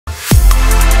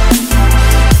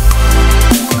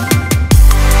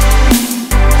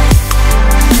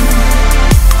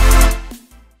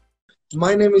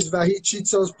My name is Vahid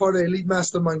Chitsaz, part of Elite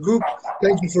Mastermind Group.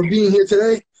 Thank you for being here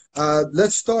today.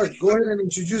 Let's start. Go ahead and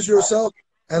introduce yourself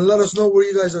and let us know where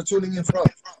you guys are tuning in from.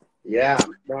 Yeah,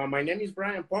 my name is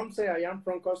Bryan Ponce. I am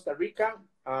from Costa Rica.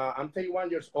 I'm 31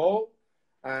 years old,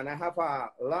 and I have a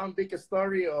long, big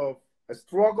story of a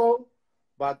struggle,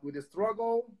 but with the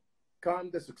struggle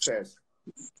comes the success.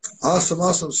 Awesome,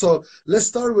 awesome. So let's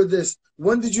start with this.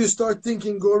 When did you start Think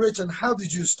and Grow Rich, and how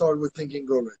did you start with Think and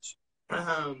Grow Rich?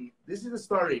 This is the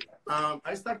story.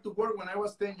 I started to work when I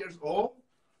was 10 years old,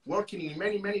 working in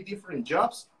many, many different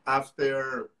jobs.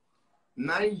 After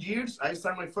 9 years, I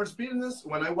started my first business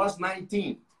when I was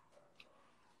 19.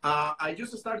 I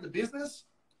used to start the business,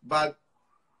 but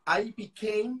I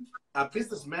became a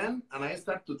businessman and I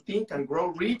started to think and grow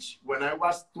rich when I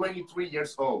was 23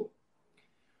 years old.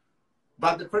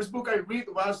 But the first book I read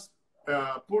was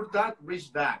Poor Dad,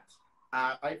 Rich Dad.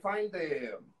 I find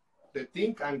the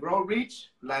Think and Grow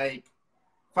Rich like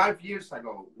 5 years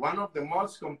ago. One of the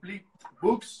most complete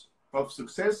books of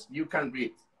success you can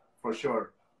read, for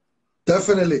sure.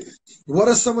 Definitely. What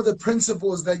are some of the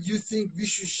principles that you think we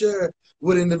should share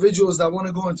with individuals that want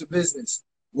to go into business?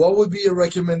 What would be your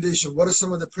recommendation? What are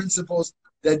some of the principles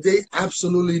that they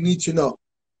absolutely need to know?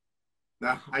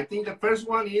 Now, I think the first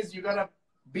one is you gotta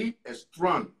be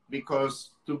strong,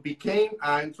 because to become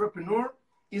an entrepreneur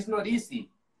is not easy,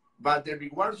 but the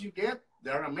rewards you get,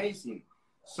 they're amazing.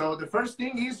 So the first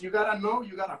thing is you gotta know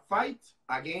you gotta fight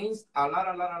against a lot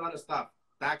of stuff: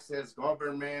 taxes,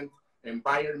 government,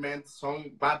 environment,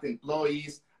 some bad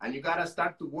employees, and you gotta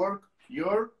start to work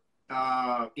your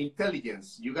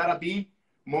intelligence. You gotta be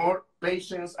more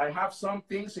patient. I have some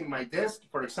things in my desk.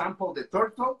 For example, the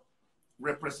turtle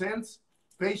represents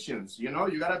patience. You know,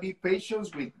 you gotta be patient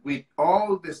with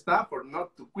all the stuff, or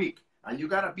not too quick. And you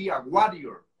gotta be a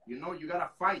warrior. You know, you gotta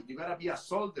fight. You gotta be a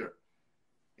soldier.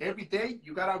 Every day,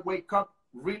 you gotta wake up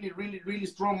really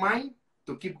strong mind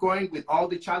to keep going with all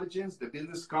the challenges the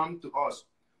business come to us.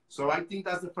 So I think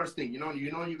that's the first thing. You know,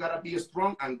 you gotta be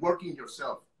strong and working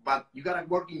yourself, but you gotta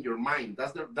work in your mind.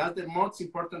 That's the most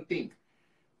important thing.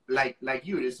 Like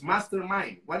you, it's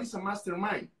mastermind. What is a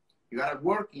mastermind? You gotta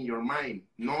work in your mind,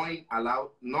 knowing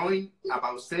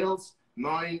about sales,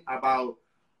 knowing about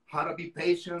how to be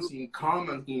patient in calm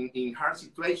and in hard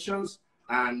situations,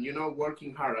 and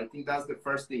working hard. I think that's the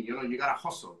first thing. You gotta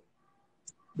hustle.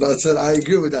 That's it. I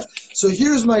agree with that. So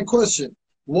here's my question.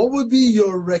 What would be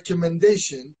your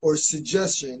recommendation or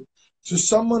suggestion to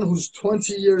someone who's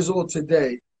 20 years old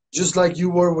today, just like you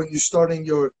were when you're starting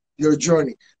your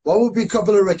journey? What would be a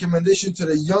couple of recommendations to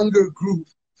the younger group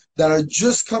that are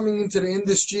just coming into the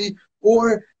industry,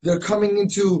 or they're coming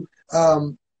into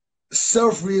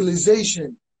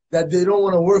self-realization that they don't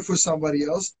want to work for somebody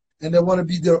else and they want to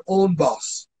be their own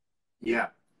boss?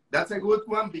 Yeah, that's a good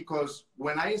one, because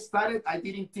when I started, I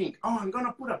didn't think, oh, I'm going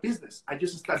to put a business. I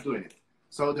just started doing it.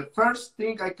 So the first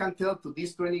thing I can tell to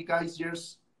these 20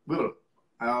 years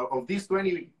of these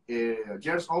 20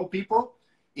 years old people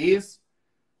is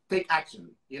take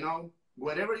action.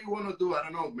 Whatever you want to do, I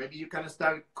don't know, maybe you can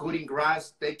start cutting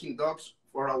grass, taking dogs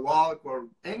for a walk, or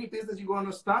any business you want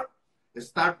to start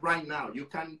right now. You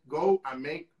can go and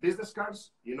make business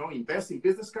cards, invest in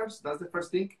business cards. That's the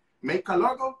first thing. Make a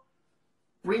logo,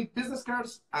 print business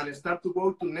cards, and start to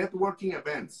go to networking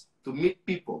events to meet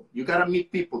people. You got to meet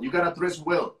people. You got to dress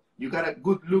well. You got to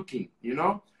good looking,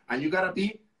 and you got to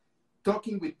be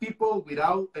talking with people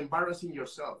without embarrassing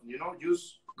yourself.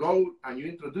 Just go and you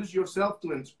introduce yourself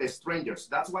to strangers.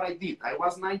 That's what I did. I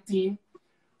was 19.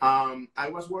 I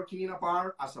was working in a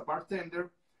bar as a bartender.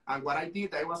 And what I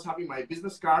did, I was having my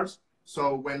business cards.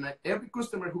 So when every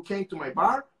customer who came to my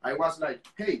bar, I was like,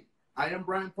 hey, I am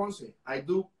Bryan Ponce. I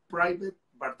do private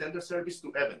bartender service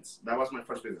to events. That was my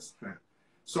first business.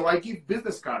 So I give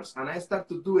business cards and I start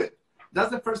to do it.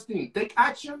 That's the first thing. Take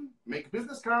action, make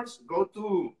business cards, go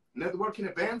to networking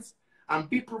events, and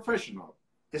be professional.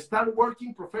 Start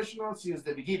working professional since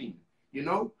the beginning.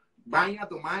 Buying a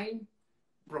domain,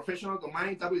 professional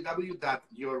domain,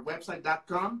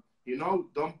 www.yourwebsite.com.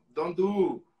 Don't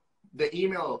do the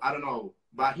email, I don't know,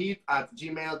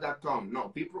 vahid@gmail.com. No,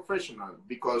 be professional,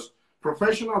 because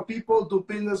professional people do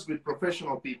business with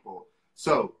professional people.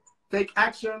 So take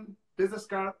action, business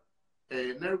card,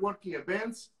 networking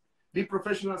events, be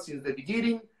professional since the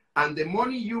beginning, and the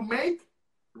money you make,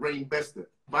 reinvest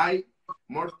it. Buy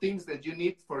more things that you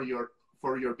need for your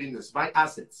business. Buy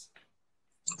assets.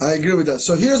 I agree with that.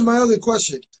 So here's my other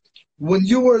question. When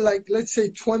you were like, let's say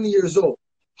 20 years old,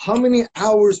 how many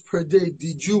hours per day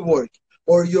did you work?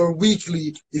 Or your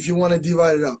weekly, if you want to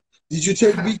divide it up? Did you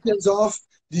take weekends off?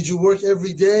 Did you work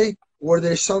every day? Were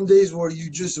there some days where you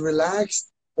just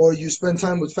relaxed? or you spend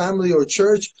time with family or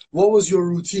church? What was your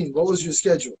routine? What was your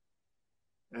schedule?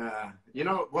 You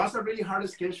know, it was a really hard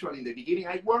schedule in the beginning.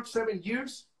 I worked 7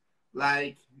 years,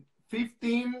 like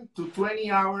 15 to 20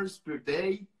 hours per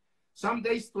day. Some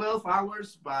days 12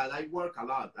 hours, but I work a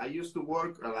lot. I used to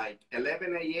work like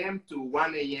 11 a.m. to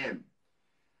 1 a.m.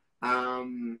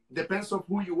 Depends on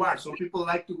who you are. Some people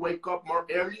like to wake up more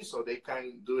early so they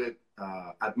can do it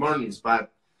at mornings.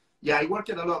 But yeah, I work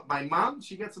it a lot. My mom,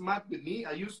 she gets mad with me.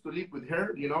 I used to live with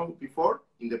her, you know, before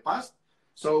in the past.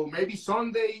 So maybe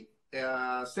Sunday,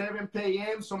 7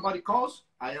 p.m., somebody calls,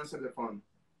 I answer the phone.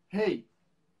 Hey,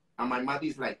 and my mother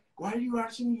is like, why are you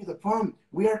answering the phone?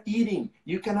 We are eating.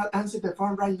 You cannot answer the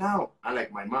phone right now. I'm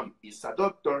like, my mom is a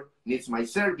doctor, needs my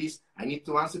service. I need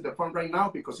to answer the phone right now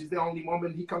because it's the only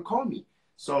moment he can call me.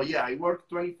 So yeah, I work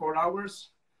 24 hours,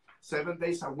 7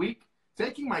 days a week,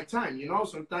 taking my time. You know,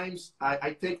 sometimes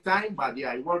I take time, but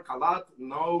yeah, I work a lot.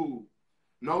 No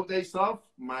days off.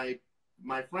 My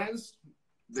friends,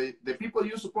 the people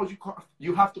you suppose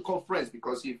you have to call friends,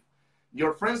 because if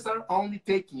your friends are only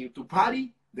taking you to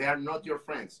party, they are not your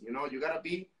friends. You know, you gotta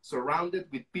be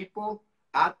surrounded with people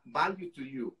add value to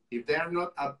you. If they are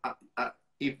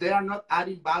not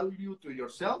adding value to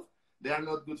yourself, they are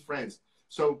not good friends.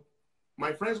 So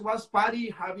my friends was party,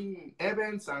 having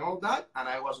events and all that, and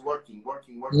I was working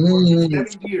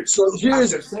 7 years. So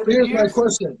here's After 7 my years,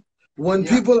 question. When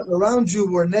yeah. people around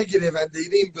you were negative and they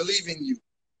didn't believe in you,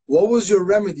 what was your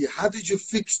remedy? How did you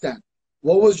fix that?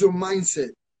 What was your mindset?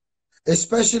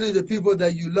 Especially the people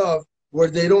that you love, where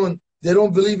they don't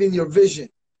believe in your vision.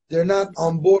 They're not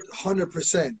on board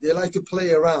 100%. They like to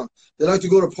play around. They like to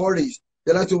go to parties.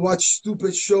 They like to watch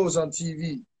stupid shows on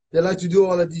TV. They like to do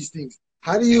all of these things.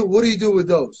 What do you do with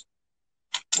those?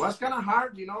 Was kind of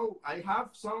hard, you know. I have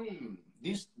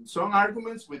some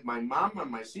arguments with my mom and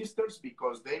my sisters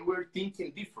because they were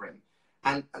thinking different.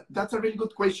 And that's a really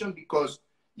good question, because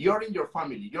you're in your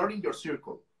family, you're in your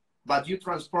circle, but you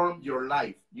transform your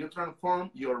life, you transform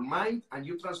your mind, and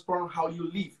you transform how you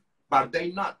live, but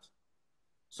they not.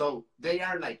 So they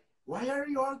are like, why are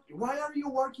you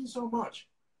working so much?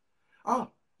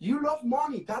 Oh, you love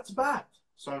money, that's bad.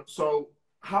 So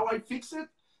how I fix it?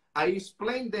 I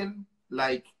explain them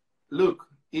like, look,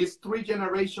 it's 3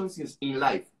 generations in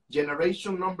life.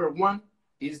 Generation number 1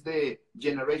 is the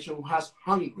generation who has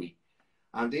hungry,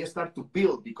 and they start to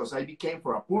build, because I became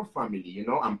for a poor family, you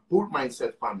know, and poor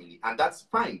mindset family, and that's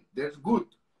fine, that's good.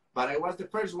 But I was the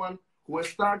first one who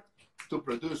start to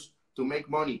produce, to make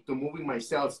money, to moving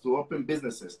myself, to open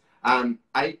businesses. And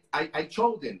I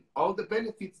showed them all the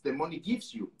benefits the money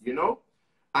gives you, you know.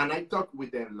 And I talk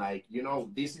with them like, you know,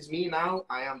 this is me now.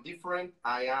 I am different.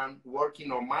 I am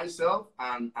working on myself,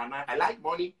 and I like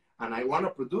money, and I want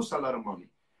to produce a lot of money.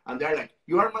 And they're like,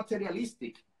 you are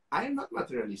materialistic. I am not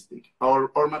materialistic.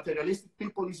 Or materialistic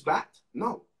people is bad.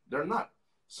 No, they're not.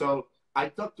 So I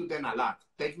talk to them a lot.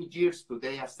 Take me years till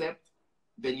they accept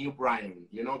the new Bryan,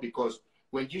 you know, because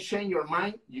when you change your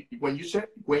mind, when you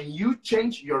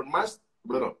change your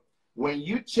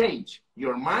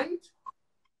mind,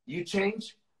 you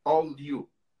change all you.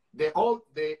 The old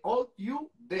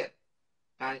you dead,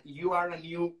 and you are a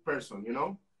new person, you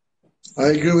know. I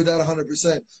agree with that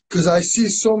 100%, because I see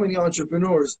so many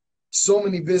entrepreneurs, so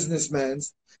many businessmen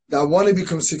that want to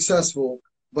become successful,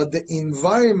 but the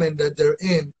environment that they're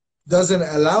in doesn't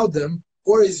allow them,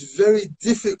 or is very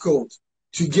difficult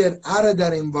to get out of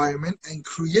that environment and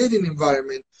create an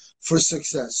environment for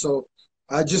success. So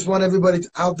I just want everybody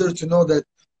out there to know that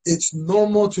it's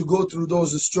normal to go through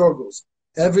those struggles.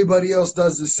 Everybody else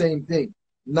does the same thing.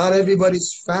 Not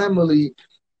everybody's family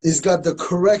has got the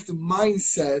correct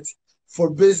mindset for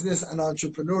business and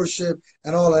entrepreneurship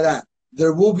and all of that.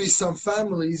 There will be some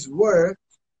families where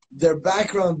their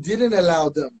background didn't allow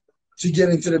them to get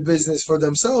into the business for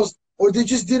themselves, or they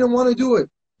just didn't want to do it.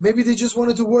 Maybe they just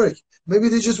wanted to work. Maybe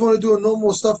they just want to do a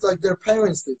normal stuff like their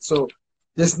parents did. So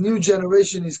this new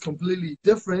generation is completely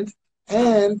different,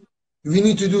 and we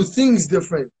need to do things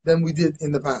different than we did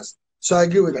in the past. So I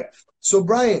agree with that. So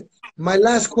Bryan, my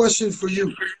last question for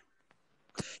you.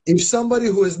 If somebody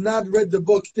who has not read the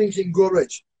book Think and Grow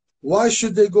Rich, why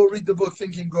should they go read the book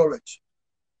Think and Grow Rich?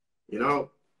 You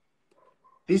know,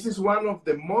 this is one of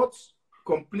the most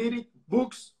completed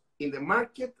books in the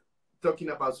market talking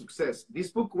about success. This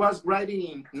book was written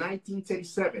in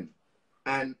 1937.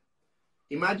 And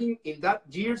imagine in that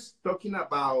years talking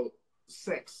about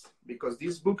sex, because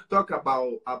this book talk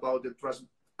about the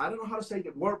I don't know how to say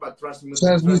the word, but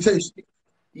transmutation.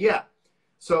 Yeah.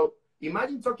 So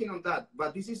imagine talking on that,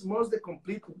 but this is most the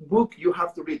complete book you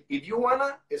have to read. If you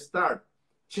wanna start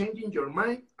changing your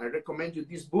mind, I recommend you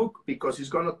this book, because it's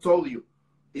gonna tell you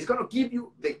It's going to give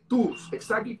you the tools,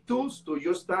 exactly tools to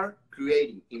just start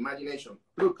creating imagination.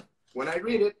 Look, when I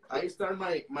read it, I start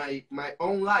my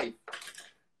own life.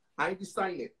 I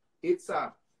design it. It's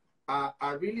a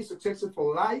really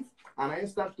successful life, and I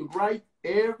start to write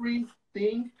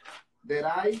everything that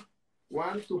I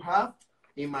want to have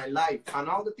in my life. And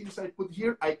all the things I put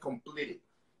here, I complete it.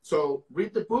 So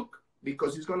read the book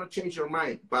because it's going to change your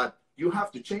mind. But you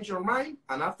have to change your mind,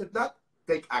 and after that,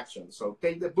 take action. So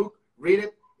take the book, read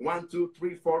it 1, 2,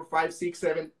 3, 4, 5, 6,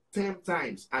 7, 10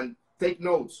 times, and take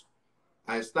notes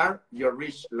and start your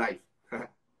rich life.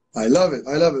 I love it.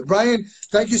 I love it. Bryan,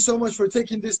 thank you so much for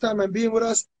taking this time and being with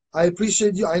us. I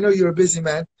appreciate you. I know you're a busy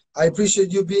man. I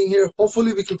appreciate you being here.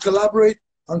 Hopefully we can collaborate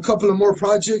on a couple of more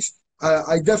projects.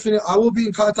 I will be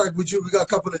in contact with you. We got a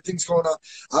couple of things going on.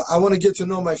 I want to get to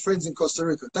know my friends in Costa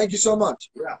Rica. Thank you so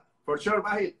much. Yeah, for sure,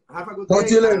 Vahid. Have a good Talk day.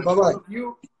 to you later. Bye-bye.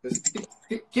 You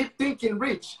keep thinking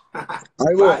rich. I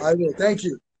will. Bye. I will. Thank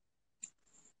you.